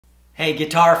Hey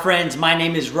guitar friends, my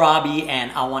name is Robbie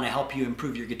and I want to help you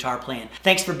improve your guitar playing.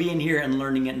 Thanks for being here and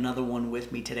learning another one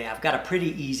with me today. I've got a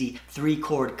pretty easy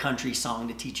 3-chord country song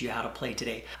to teach you how to play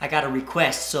today. I got a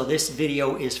request, so this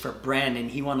video is for Brandon.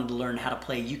 He wanted to learn how to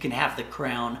play You Can Have the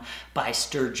Crown by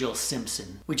Sturgill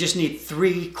Simpson. We just need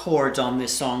 3 chords on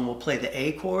this song. We'll play the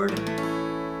A chord,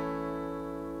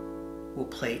 we'll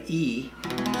play E,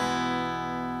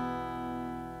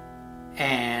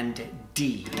 and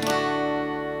D.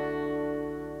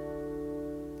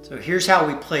 So here's how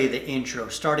we play the intro,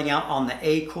 starting out on the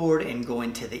A chord and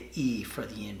going to the E for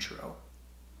the intro.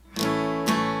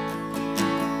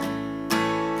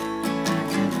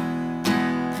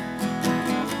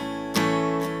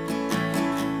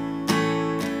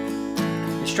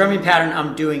 The strumming pattern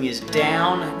I'm doing is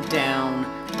down, down,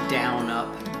 down,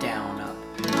 up, down, up.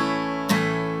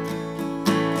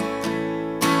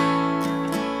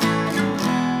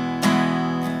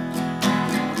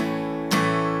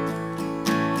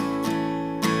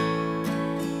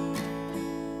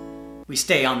 We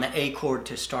stay on the A chord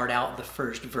to start out the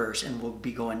first verse, and we'll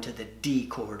be going to the D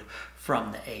chord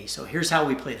from the A. So here's how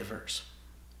we play the verse.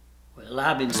 Well,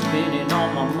 I've been spending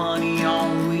all my money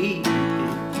on weed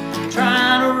pills,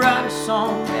 trying to write a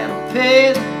song that'll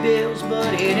pay the bills,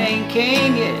 but it ain't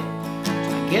came yet, so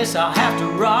I guess I'll have to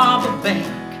rob a bank.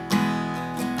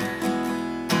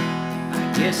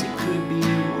 I guess it could be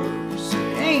worse,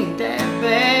 it ain't that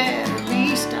bad, at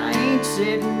least I ain't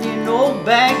sitting in old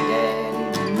Baghdad,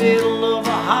 middle of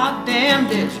a hot damn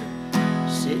desert,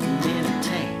 sitting in a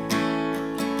tank.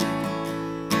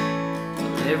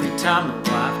 Well, every time the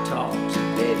wife talks, the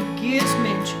baby gets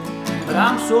mentioned, but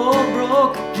I'm so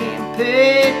broke I can't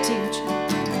pay attention.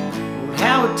 Oh,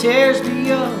 how it tears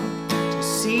me up to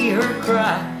see her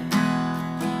cry.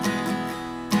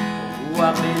 Oh,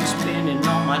 I've been spending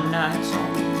all my nights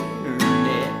on the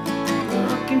internet,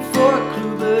 looking for a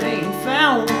clue but ain't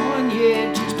found one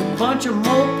yet. Just a bunch of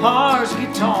Mopars,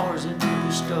 guitars, and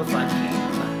other stuff I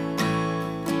can't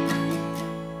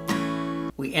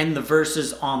buy. We end the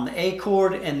verses on the A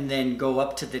chord and then go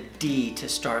up to the D to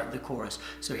start the chorus.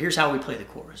 So here's how we play the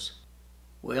chorus.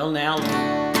 Well now,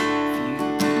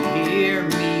 if you hear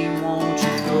me, won't you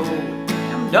throw a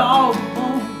damn dog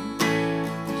bone?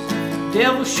 The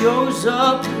devil shows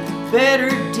up with a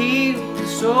better deal, the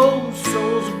souls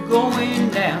are going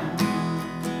down.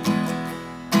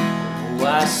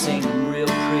 I sing them real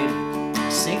pretty,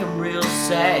 sing them real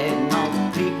sad, and all the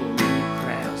people in the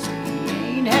crowd say he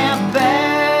ain't half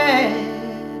bad.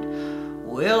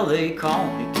 Well, they call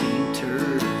me King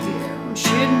Turd, yeah, I'm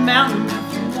shitting mountain.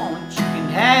 If you want, you can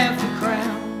have the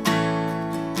crown.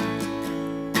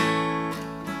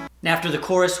 Now after the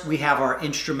chorus, we have our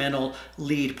instrumental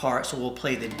lead part, so we'll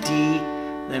play the D,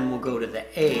 then we'll go to the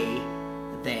A,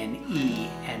 then E,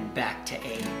 and back to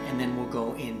A, and then we'll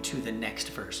go into the next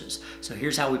verses. So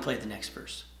here's how we play the next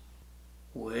verse.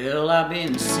 Well, I've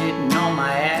been sitting on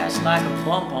my ass like a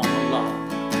bump on the log,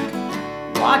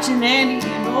 watching Andy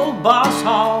and old Boss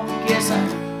Hogg. Guess I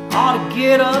ought to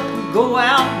get up and go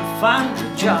out and find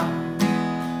a job,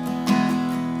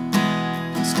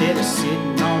 instead of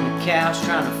sitting on the couch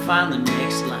trying to find the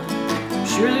next line. I'm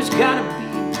sure there's gotta be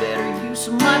a better use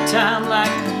of my time,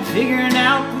 like figuring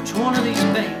out which one of these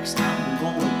banks I'm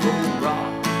gonna go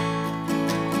rob.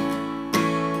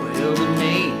 Well, the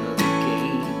name of the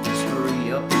game is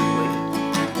hurry up and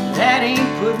wait. That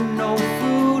ain't putting no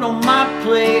food on my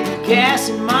plate, gas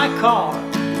in my car,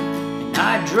 and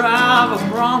I drive a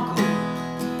Bronco.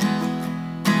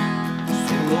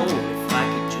 So Lord, if I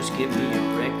could just get me a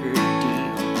record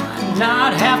deal, I'd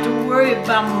not have to worry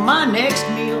about my next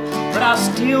meal, but I'll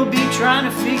still be trying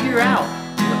to figure out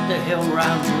what the hell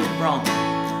rhymes with Bronco.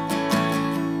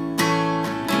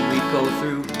 We go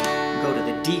to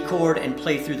the D chord and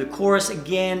play through the chorus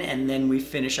again, and then we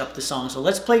finish up the song. So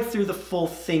let's play through the full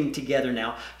thing together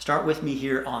now. Start with me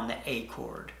here on the A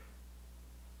chord.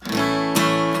 Well,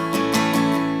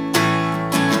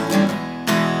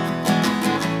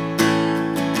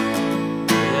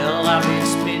 I've been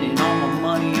spending all my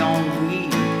money on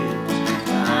weed pills,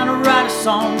 trying to write a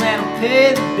song that'll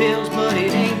pay the bills, but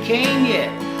it ain't came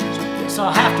yet, so I guess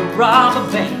I'll have to rob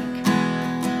a bank.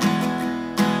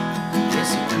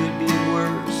 Guess it could be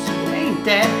worse, it ain't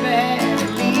that bad,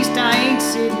 at least I ain't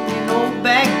sitting in old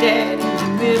Baghdad, in the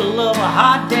middle of a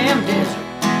hot damn desert,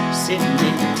 sitting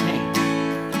in a tank.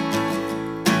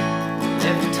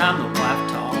 Every time the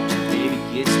wife talks, the baby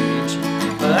gets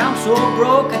mentioned, but I'm so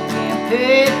broke I can't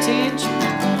pay attention.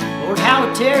 Lord, how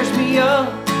it tears me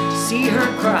up to see her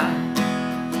cry.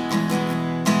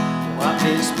 Oh, I've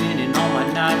been spending all my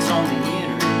nights on the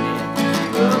internet,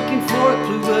 looking looking for a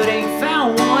clue but ain't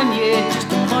found one yet. Just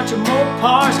a bunch of more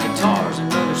parts, guitars,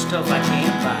 and other stuff I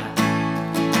can't buy.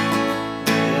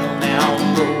 Well now,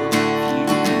 Lord, if you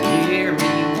can hear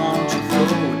me, won't you throw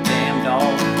a damn dog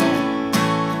a bone?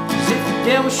 'Cause if the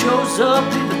devil shows up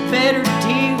with a better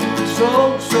deal, the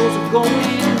souls are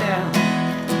going down.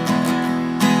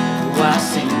 Oh, I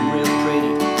sing them real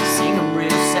pretty, sing them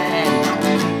real sad, and all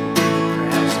the people in the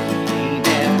crowd say it ain't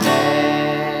that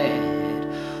bad.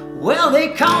 Well, they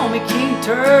call me King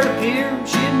Turd up here in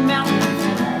Shit Mountain. If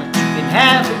you want it, you can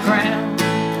have the crown.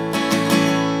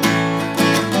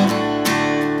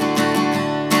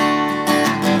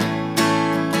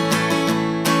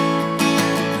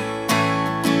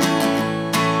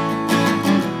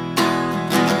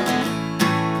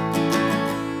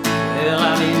 Well,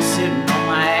 I've been sitting on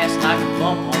my ass like a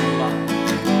bump on the log,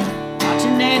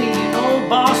 watching Nanny and old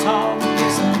Boss Hog.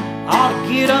 Guess I ought to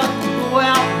get up and go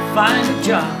out and find a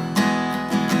job,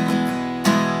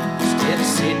 instead of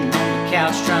sitting on the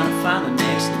couch trying to find the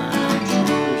next line. I'm sure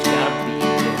there's gotta be a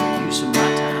better use of my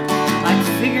time, like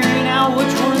figuring out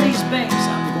which one of these banks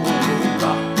I'm going to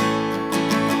rob.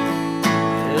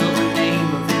 Well, the name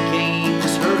of the game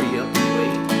is hurry up and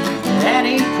wait. That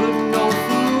ain't putting no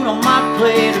food on my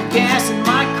plate or gas in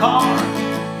my car,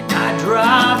 and I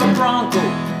drive a Bronco.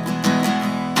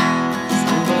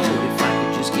 So Lord, if I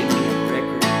could just get me a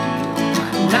record deal,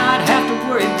 I'd not have to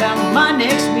worry about my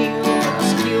next meal, but I'll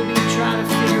still be trying to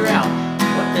figure out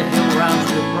what the hell rhymes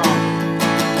with Bronco.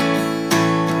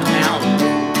 Now,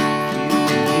 Lord, if you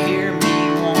can hear me,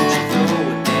 won't you throw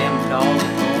a damn dog a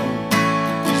bone?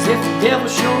 'Cause if the devil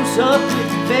shows up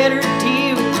with a better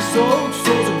deal, the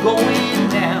souls are going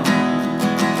down.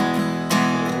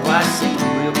 Oh, I sing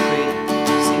them real pretty,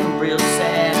 sing them real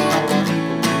sad, and all the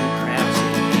people in the crowd say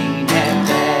it ain't that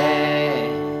bad.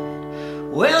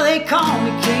 Well, they call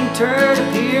me King Turd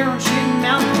up here on Shit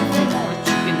Mountain. If you want it,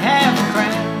 you can have the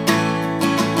crown.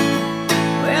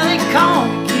 Well, they call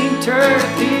me King Turd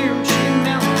up here